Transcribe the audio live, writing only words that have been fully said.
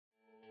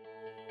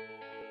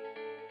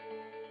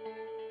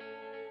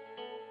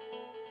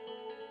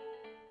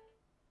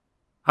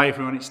Hi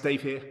everyone, it's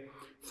Dave here.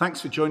 Thanks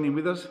for joining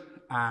with us,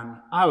 and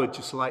I would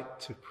just like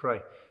to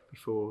pray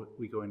before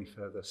we go any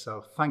further.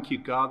 So thank you,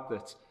 God,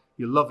 that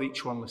you love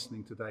each one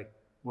listening today,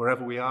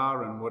 wherever we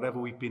are and whatever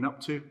we've been up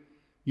to.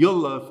 Your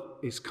love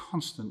is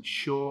constant,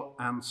 sure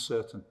and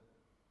certain.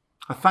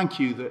 I thank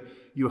you that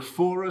you are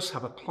for us,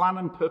 have a plan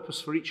and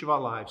purpose for each of our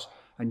lives,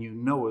 and you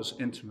know us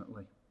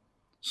intimately.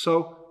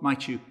 So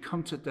might you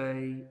come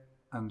today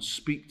and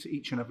speak to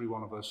each and every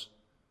one of us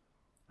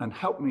and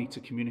help me to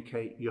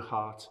communicate your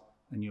heart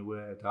and your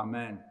word.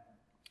 Amen.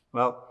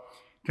 Well,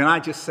 can I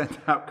just send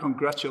out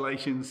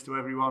congratulations to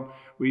everyone?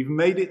 We've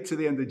made it to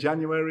the end of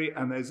January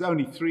and there's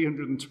only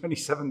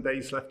 327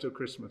 days left till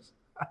Christmas.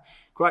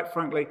 Quite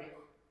frankly,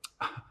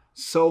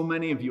 so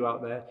many of you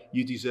out there,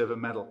 you deserve a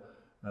medal.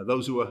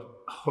 Those who are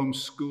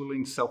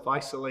homeschooling,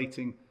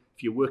 self-isolating,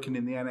 if you're working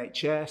in the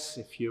NHS,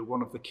 if you're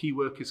one of the key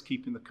workers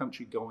keeping the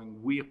country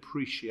going, we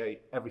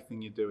appreciate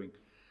everything you're doing.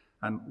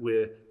 And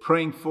we're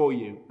praying for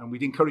you. And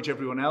we'd encourage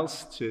everyone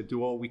else to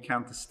do all we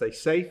can to stay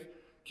safe,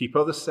 keep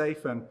others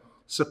safe, and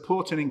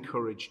support and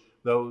encourage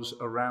those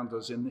around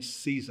us in this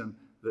season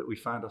that we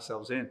find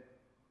ourselves in.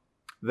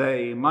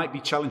 They might be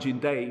challenging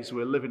days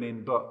we're living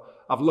in, but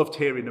I've loved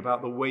hearing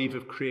about the wave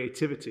of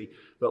creativity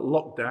that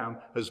lockdown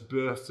has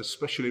birthed,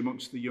 especially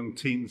amongst the young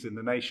teens in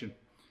the nation.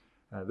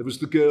 There was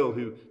the girl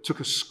who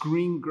took a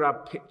screen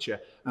grab picture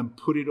and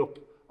put it up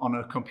on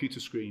her computer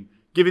screen,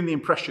 giving the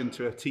impression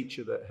to her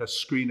teacher that her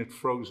screen had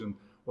frozen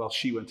while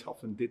she went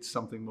off and did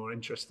something more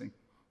interesting.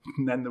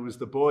 And then there was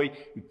the boy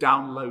who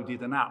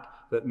downloaded an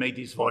app that made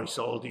his voice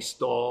all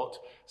distort,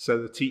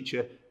 so the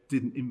teacher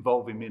didn't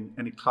involve him in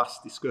any class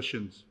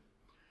discussions.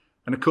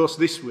 And of course,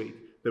 this week,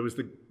 there was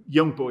the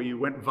young boy who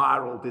went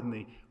viral, didn't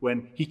he,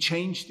 when he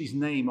changed his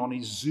name on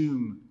his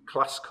Zoom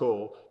class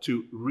call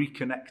to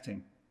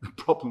Reconnecting. The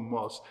problem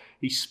was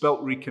he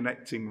spelt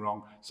reconnecting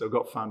wrong, so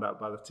got found out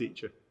by the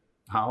teacher.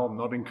 Now, I'm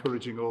not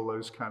encouraging all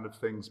those kind of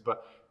things,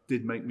 but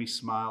did make me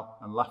smile,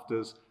 and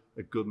laughter's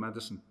a good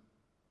medicine.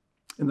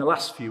 In the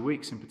last few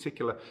weeks in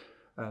particular,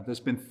 there's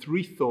been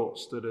three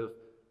thoughts that have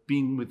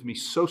been with me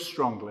so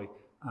strongly,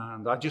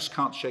 and I just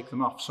can't shake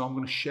them off, so I'm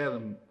going to share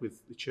them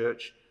with the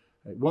church.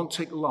 It won't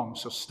take long,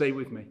 so stay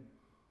with me.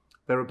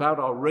 They're about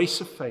our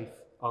race of faith,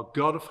 our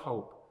God of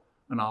hope,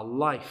 and our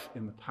life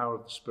in the power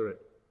of the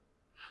Spirit.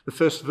 The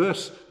first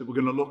verse that we're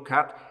going to look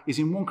at is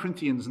in 1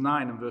 Corinthians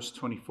 9 and verse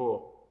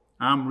 24.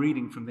 I'm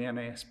reading from the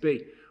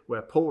NASB,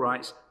 where Paul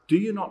writes, "Do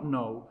you not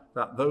know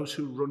that those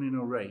who run in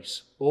a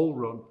race all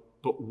run,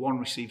 but one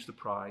receives the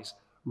prize?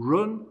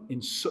 Run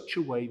in such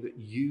a way that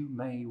you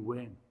may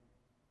win."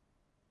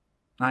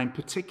 Now, in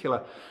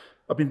particular,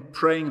 I've been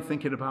praying and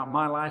thinking about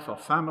my life, our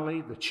family,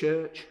 the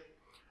church,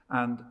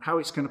 and how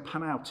it's going to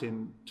pan out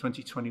in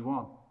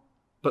 2021.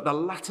 But the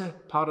latter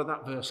part of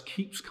that verse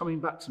keeps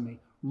coming back to me.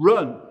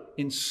 Run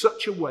in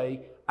such a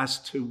way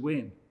as to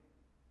win.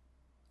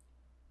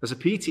 As a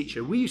PE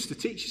teacher, we used to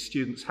teach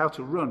students how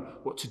to run,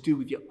 what to do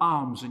with your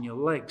arms and your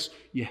legs,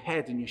 your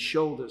head and your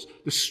shoulders,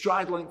 the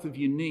stride length of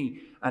your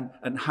knee,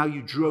 and how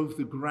you drove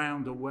the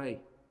ground away.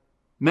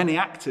 Many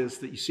actors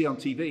that you see on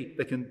TV,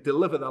 they can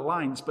deliver their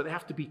lines, but they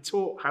have to be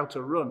taught how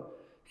to run.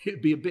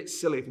 It'd be a bit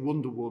silly if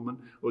Wonder Woman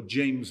or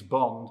James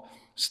Bond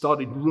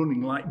started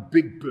running like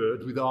Big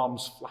Bird with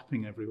arms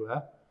flapping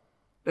everywhere.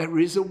 There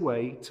is a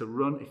way to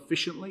run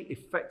efficiently,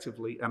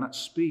 effectively, and at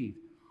speed.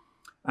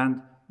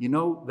 And you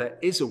know, there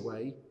is a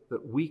way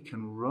that we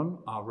can run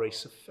our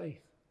race of faith.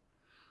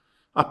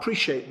 I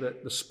appreciate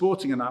that the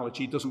sporting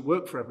analogy doesn't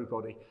work for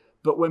everybody,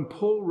 but when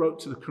Paul wrote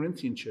to the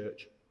Corinthian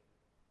church,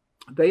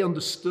 they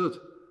understood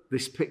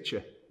this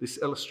picture, this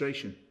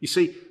illustration. You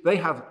see, they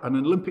had an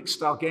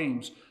Olympic-style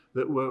games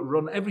that were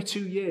run every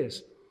 2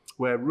 years,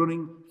 where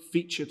running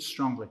featured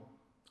strongly.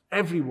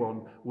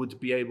 Everyone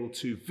would be able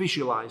to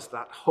visualize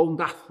that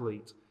honed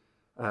athlete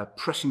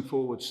pressing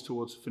forwards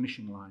towards the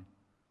finishing line.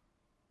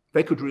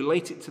 They could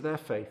relate it to their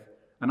faith,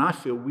 and I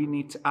feel we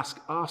need to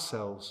ask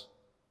ourselves,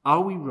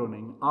 are we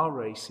running our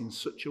race in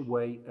such a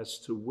way as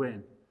to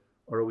win,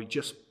 or are we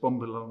just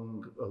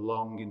bumbling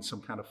along in some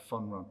kind of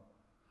fun run?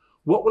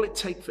 What will it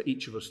take for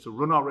each of us to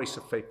run our race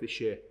of faith this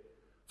year?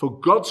 For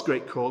God's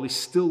great call is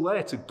still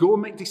there to go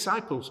and make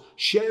disciples,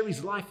 share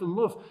his life and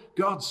love.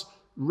 God's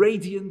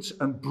radiant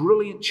and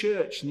brilliant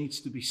church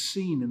needs to be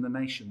seen in the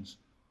nations,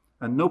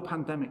 and no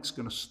pandemic's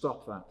going to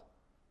stop that.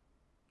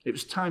 It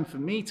was time for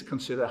me to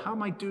consider, how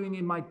am I doing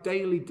in my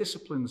daily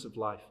disciplines of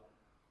life?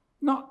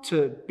 Not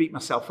to beat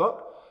myself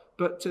up,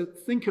 but to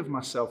think of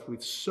myself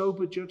with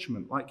sober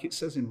judgment, like it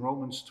says in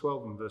Romans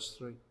 12 and verse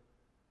 3.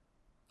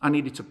 I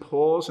needed to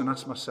pause and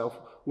ask myself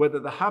whether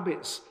the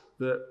habits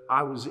that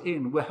I was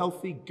in were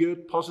healthy,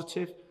 good,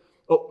 positive,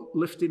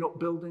 uplifting,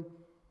 upbuilding,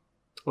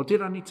 or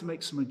did I need to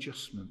make some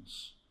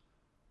adjustments?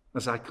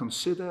 As I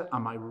consider,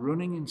 am I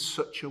running in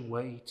such a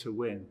way to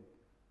win?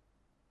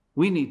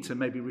 We need to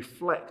maybe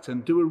reflect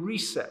and do a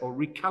reset or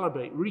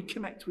recalibrate,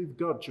 reconnect with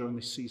God during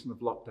this season of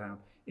lockdown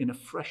in a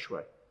fresh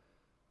way.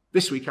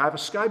 This week I have a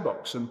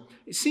skybox and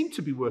it seemed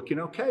to be working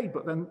okay,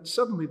 but then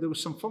suddenly there were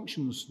some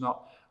functions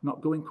not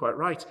going quite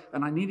right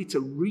and I needed to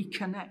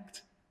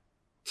reconnect.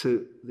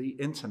 to the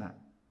internet.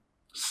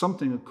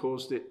 Something had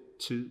caused it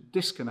to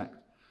disconnect.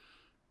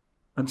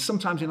 And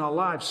sometimes in our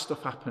lives,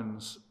 stuff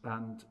happens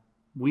and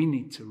we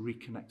need to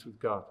reconnect with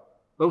God.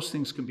 Those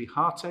things can be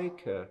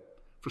heartache,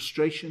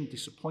 frustration,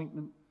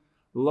 disappointment,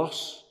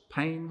 loss,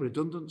 pain,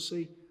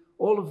 redundancy.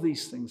 All of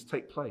these things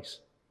take place.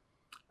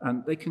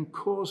 And they can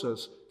cause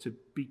us to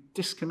be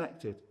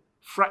disconnected,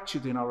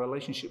 fractured in our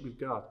relationship with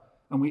God.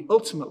 And we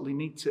ultimately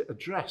need to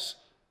address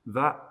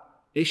that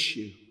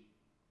issue.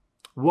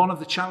 One of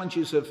the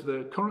challenges of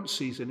the current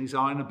season is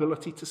our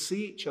inability to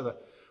see each other,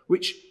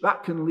 which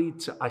that can lead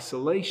to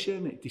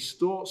isolation. It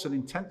distorts and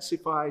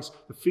intensifies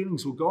the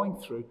feelings we're going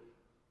through.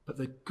 But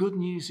the good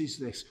news is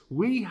this: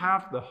 we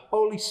have the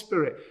Holy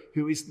Spirit,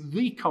 who is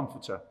the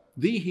comforter,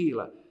 the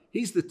healer.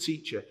 He's the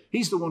teacher.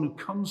 He's the one who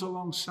comes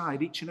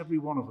alongside each and every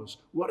one of us.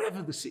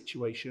 Whatever the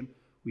situation,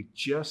 we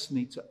just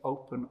need to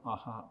open our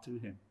heart to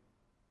him.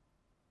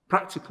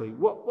 Practically,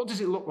 what does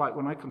it look like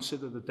when I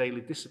consider the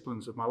daily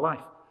disciplines of my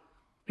life?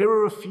 Here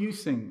are a few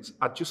things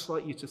I'd just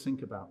like you to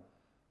think about.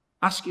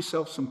 Ask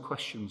yourself some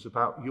questions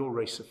about your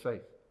race of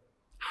faith.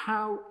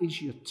 How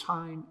is your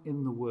time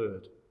in the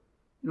Word?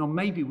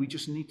 Maybe we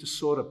just need to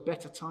sort a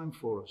better time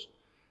for us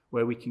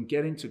where we can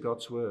get into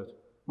God's Word.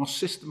 More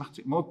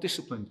systematic, more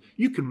disciplined.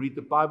 You can read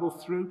the Bible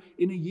through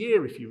in a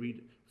year if you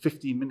read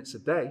 15 minutes a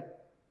day.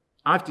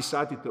 I've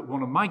decided that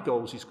one of my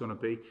goals is going to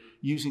be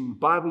using the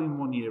Bible in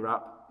 1 Year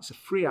app. It's a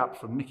free app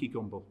from Nicky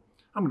Gumbel.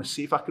 I'm going to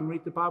see if I can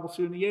read the Bible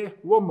through in a year.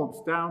 1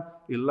 month down,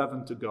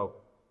 11 to go.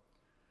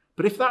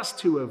 But if that's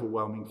too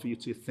overwhelming for you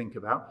to think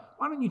about,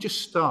 why don't you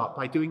just start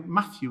by doing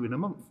Matthew in a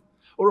month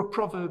or a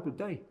proverb a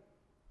day?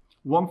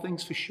 One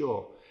thing's for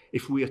sure,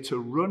 if we are to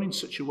run in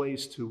such a way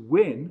as to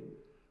win,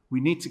 we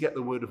need to get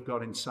the Word of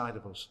God inside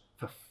of us.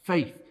 For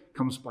faith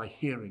comes by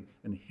hearing,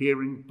 and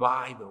hearing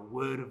by the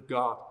Word of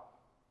God.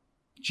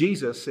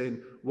 Jesus,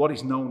 in what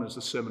is known as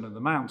the Sermon on the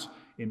Mount,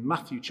 in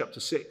Matthew chapter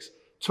 6,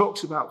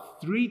 talks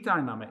about 3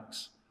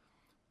 dynamics.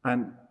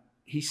 And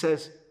he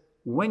says,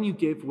 when you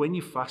give, when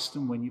you fast,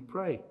 and when you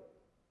pray.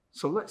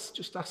 So let's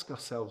just ask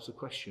ourselves a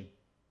question.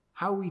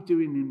 How are we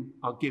doing in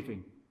our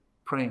giving,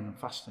 praying, and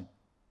fasting?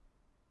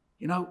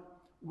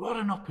 What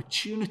an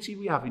opportunity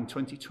we have in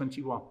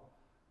 2021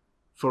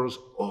 for us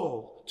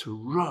all to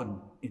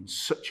run in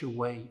such a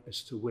way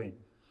as to win.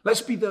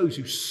 Let's be those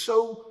who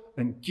sow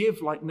and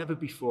give like never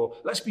before.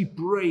 Let's be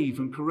brave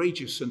and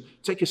courageous and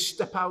take a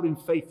step out in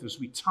faith as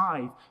we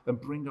tithe and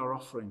bring our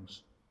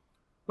offerings.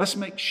 Let's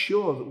make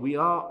sure that we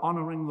are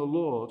honoring the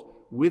Lord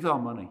with our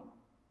money.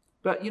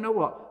 But you know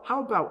what?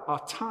 How about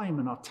our time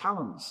and our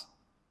talents?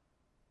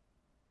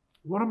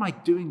 What am I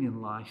doing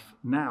in life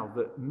now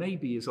that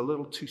maybe is a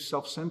little too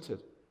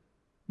self-centered?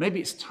 Maybe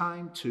it's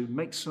time to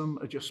make some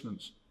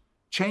adjustments,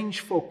 change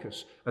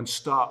focus, and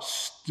start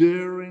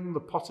stirring the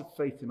pot of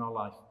faith in our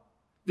life.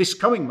 This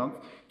coming month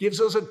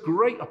gives us a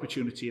great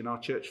opportunity in our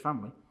church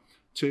family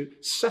to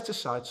set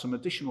aside some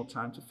additional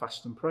time to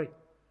fast and pray.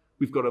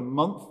 We've got a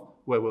month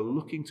where we're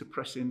looking to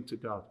press into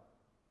God.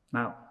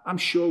 Now, I'm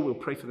sure we'll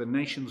pray for the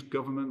nation's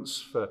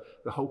governments, for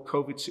the whole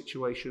COVID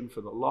situation,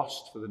 for the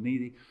lost, for the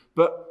needy.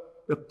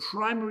 But the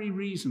primary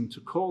reason to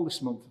call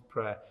this month of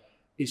prayer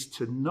is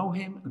to know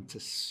him and to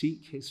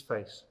seek his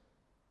face.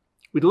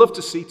 We'd love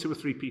to see 2 or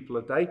 3 people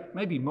a day,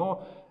 maybe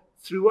more,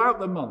 throughout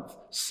the month,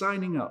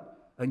 signing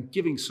up and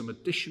giving some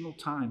additional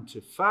time to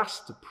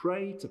fast, to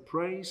pray, to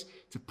praise,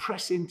 to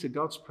press into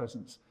God's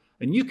presence.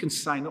 And you can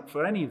sign up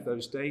for any of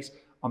those days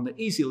on the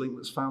easy link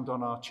that's found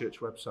on our church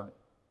website.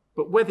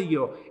 But whether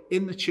you're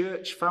in the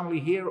church family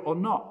here or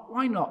not,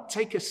 why not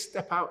take a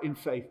step out in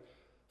faith?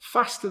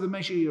 Fast to the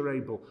measure you're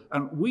able.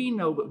 And we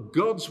know that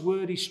God's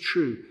word is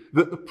true,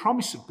 that the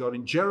promise of God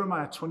in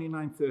Jeremiah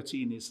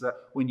 29:13 is that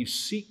when you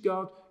seek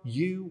God,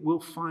 you will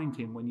find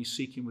him when you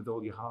seek him with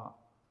all your heart.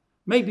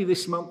 Maybe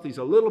this month is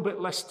a little bit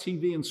less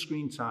TV and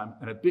screen time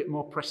and a bit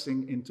more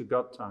pressing into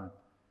God time.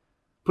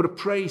 Put a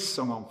praise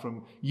song on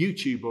from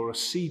YouTube or a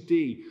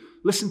CD.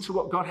 Listen to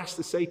what God has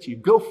to say to you.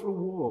 Go for a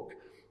walk.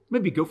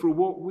 Maybe go for a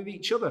walk with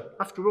each other.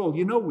 After all,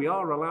 we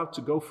are allowed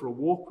to go for a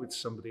walk with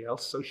somebody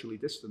else, socially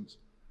distanced.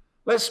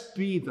 Let's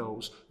be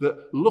those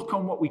that look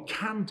on what we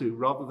can do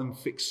rather than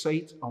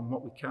fixate on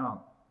what we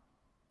can't.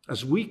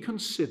 As we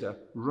consider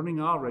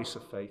running our race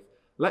of faith,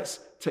 let's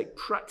take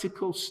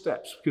practical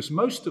steps, because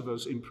most of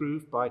us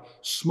improve by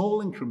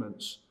small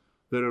increments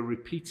that are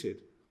repeated.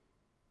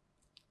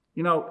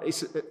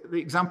 The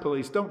example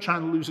is, don't try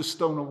and lose a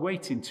stone of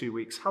weight in 2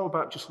 weeks. How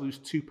about just lose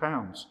 2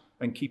 pounds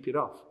and keep it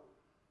off?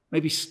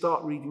 Maybe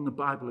start reading the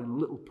Bible in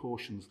little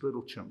portions,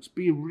 little chunks.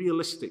 Be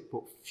realistic,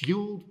 but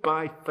fueled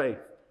by faith.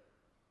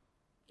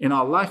 In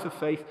our life of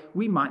faith,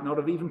 we might not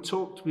have even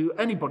talked to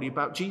anybody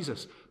about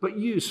Jesus, but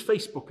use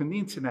Facebook and the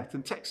internet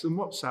and text and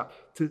WhatsApp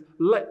to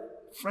let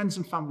friends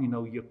and family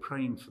know you're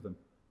praying for them.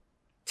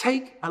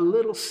 Take a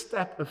little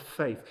step of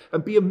faith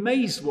and be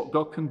amazed what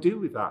God can do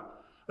with that.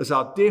 As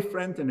our dear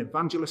friend and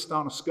evangelist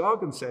Arne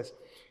Skargen says,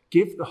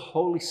 give the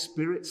Holy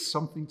Spirit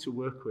something to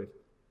work with.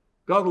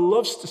 God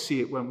loves to see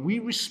it when we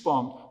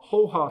respond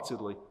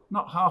wholeheartedly,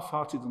 not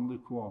half-hearted and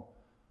lukewarm.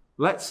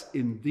 Let's,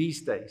 in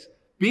these days,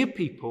 Be a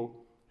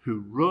people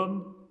who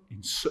run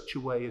in such a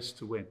way as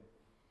to win.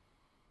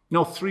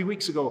 3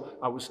 weeks ago,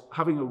 I was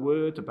having a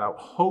word about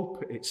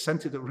hope. It's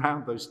centered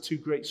around those two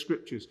great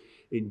scriptures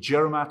in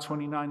Jeremiah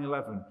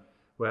 29:11,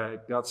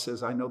 where God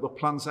says, I know the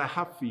plans I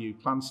have for you,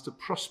 plans to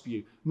prosper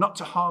you, not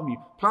to harm you,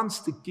 plans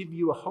to give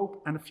you a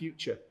hope and a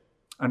future.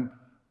 And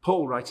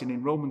Paul, writing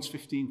in Romans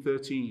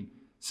 15:13,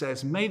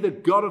 says, may the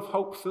God of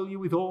hope fill you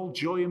with all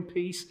joy and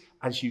peace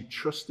as you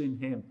trust in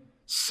him,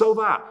 so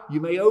that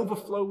you may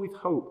overflow with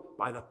hope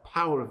by the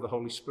power of the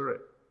Holy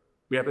Spirit.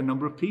 We have a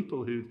number of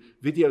people who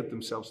videoed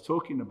themselves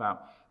talking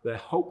about their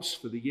hopes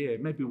for the year.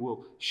 Maybe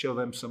we'll show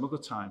them some other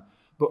time.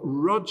 But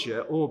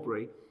Roger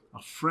Aubrey,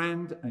 a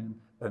friend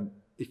and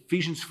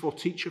Ephesians 4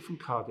 teacher from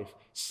Cardiff,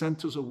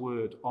 sent us a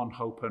word on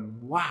hope,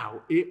 and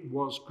wow, it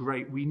was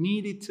great. We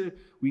needed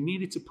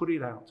to put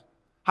it out.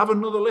 Have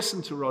another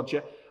listen to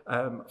Roger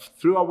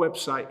through our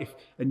website,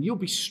 and you'll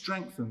be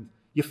strengthened.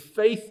 Your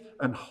faith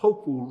and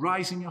hope will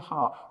rise in your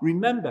heart.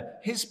 Remember,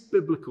 his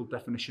biblical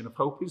definition of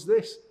hope is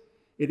this.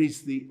 It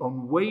is the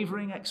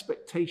unwavering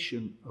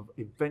expectation of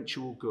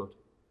eventual good.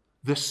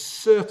 The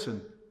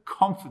certain,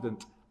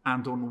 confident,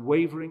 and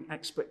unwavering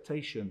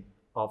expectation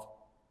of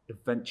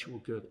eventual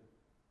good.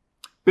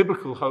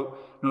 Biblical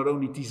hope not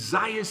only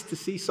desires to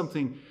see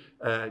something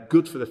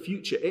good for the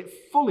future, it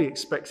fully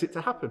expects it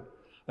to happen.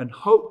 And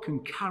hope can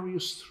carry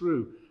us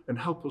through and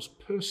help us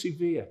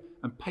persevere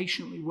and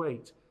patiently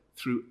wait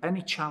through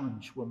any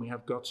challenge when we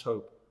have God's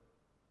hope.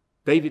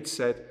 David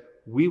said,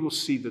 we will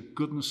see the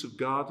goodness of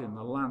God in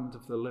the land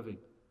of the living.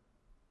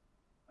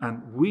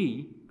 And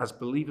we, as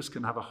believers,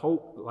 can have a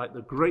hope, like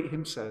the great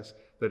hymn says,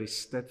 that is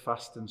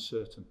steadfast and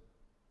certain.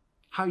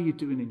 How are you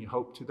doing in your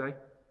hope today?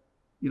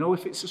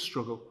 If it's a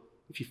struggle,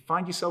 if you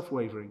find yourself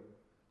wavering,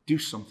 do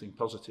something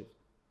positive.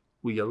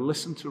 Will you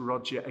listen to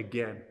Roger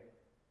again?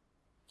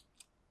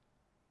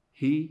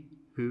 He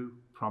who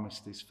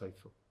promised is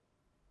faithful.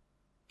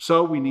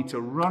 So we need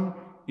to run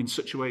in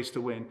such a way as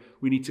to win.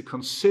 We need to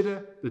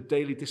consider the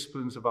daily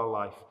disciplines of our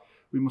life.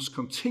 We must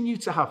continue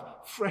to have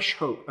fresh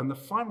hope. And the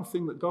final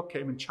thing that God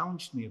came and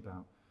challenged me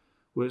about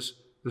was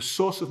the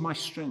source of my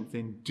strength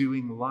in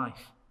doing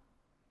life.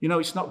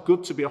 It's not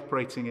good to be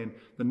operating in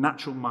the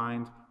natural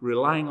mind,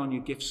 relying on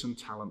your gifts and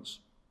talents,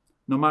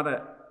 no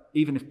matter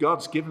even if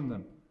God's given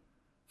them.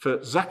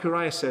 For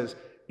Zechariah says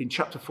in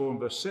chapter 4 and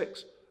verse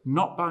 6,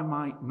 not by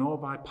might nor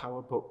by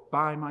power, but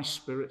by my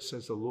spirit,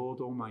 says the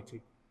Lord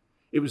Almighty.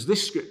 It was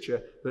this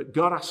scripture that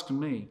God asked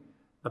me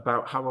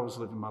about how I was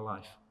living my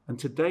life. And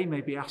today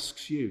maybe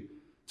asks you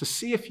to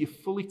see if you're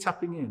fully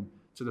tapping in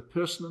to the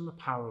person and the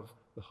power of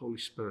the Holy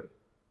Spirit.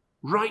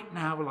 Right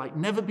now, like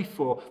never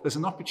before, there's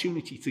an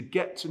opportunity to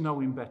get to know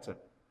him better.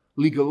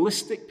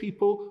 Legalistic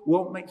people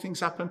won't make things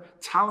happen.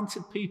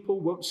 Talented people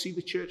won't see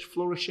the church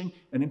flourishing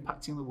and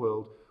impacting the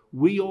world.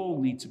 We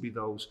all need to be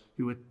those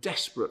who are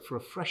desperate for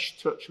a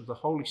fresh touch of the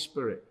Holy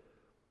Spirit.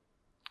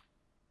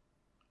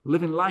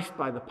 Living life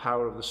by the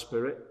power of the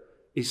Spirit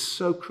is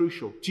so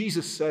crucial.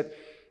 Jesus said,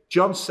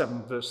 John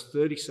 7, verse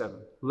 37,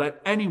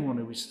 let anyone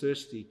who is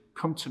thirsty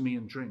come to me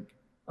and drink.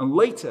 And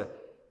later,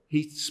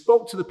 he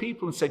spoke to the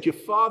people and said, your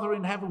Father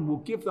in heaven will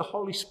give the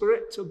Holy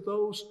Spirit to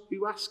those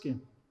who ask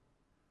him.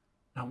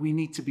 Now we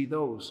need to be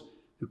those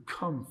who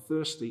come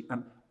thirsty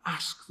and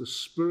ask the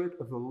Spirit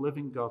of the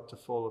living God to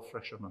fall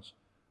afresh on us.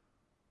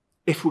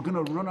 If we're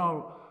going to run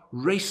our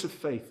race of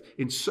faith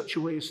in such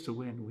a way as to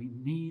win, we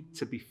need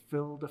to be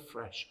filled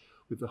afresh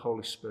with the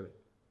Holy Spirit.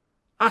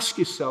 Ask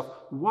yourself,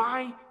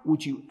 why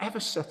would you ever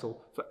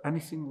settle for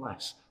anything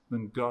less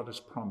than God has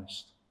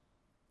promised?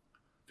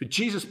 For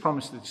Jesus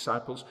promised the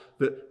disciples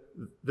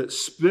that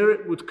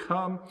Spirit would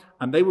come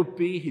and they would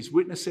be his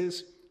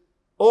witnesses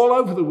all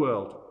over the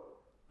world.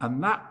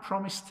 And that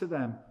promise to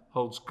them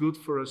holds good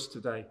for us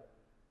today.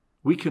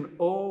 We can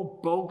all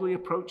boldly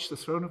approach the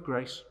throne of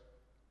grace,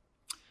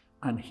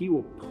 and he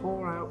will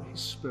pour out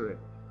his Spirit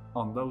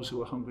on those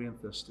who are hungry and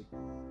thirsty.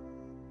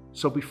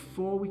 So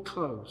before we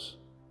close,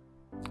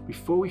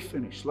 before we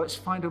finish, let's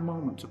find a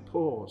moment to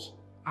pause,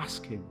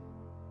 ask him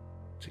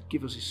to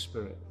give us his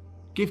Spirit.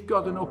 Give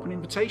God an open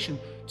invitation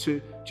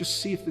to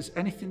just see if there's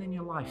anything in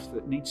your life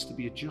that needs to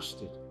be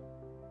adjusted.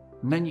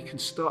 And then you can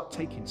start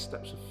taking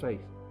steps of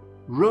faith.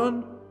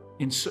 Run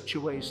in such a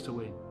way as to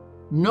win.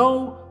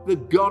 Know the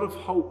God of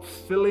hope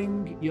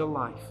filling your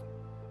life,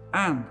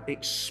 and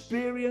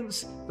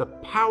experience the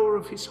power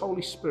of his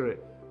Holy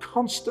Spirit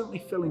constantly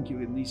filling you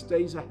in these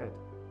days ahead.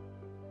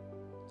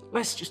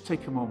 Let's just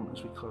take a moment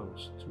as we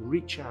close to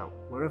reach out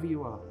wherever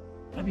you are.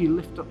 Maybe you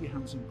lift up your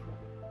hands in prayer.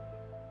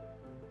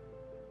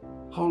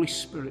 Holy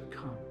Spirit,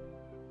 come.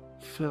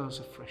 Fill us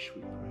afresh,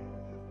 we pray.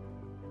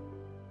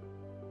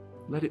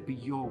 Let it be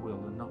your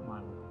will and not my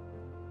will.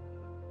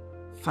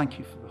 Thank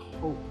you for the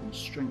hope and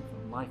strength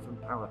and life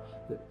and power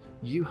that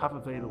you have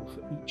available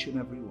for each and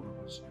every one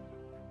of us.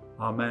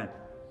 Amen.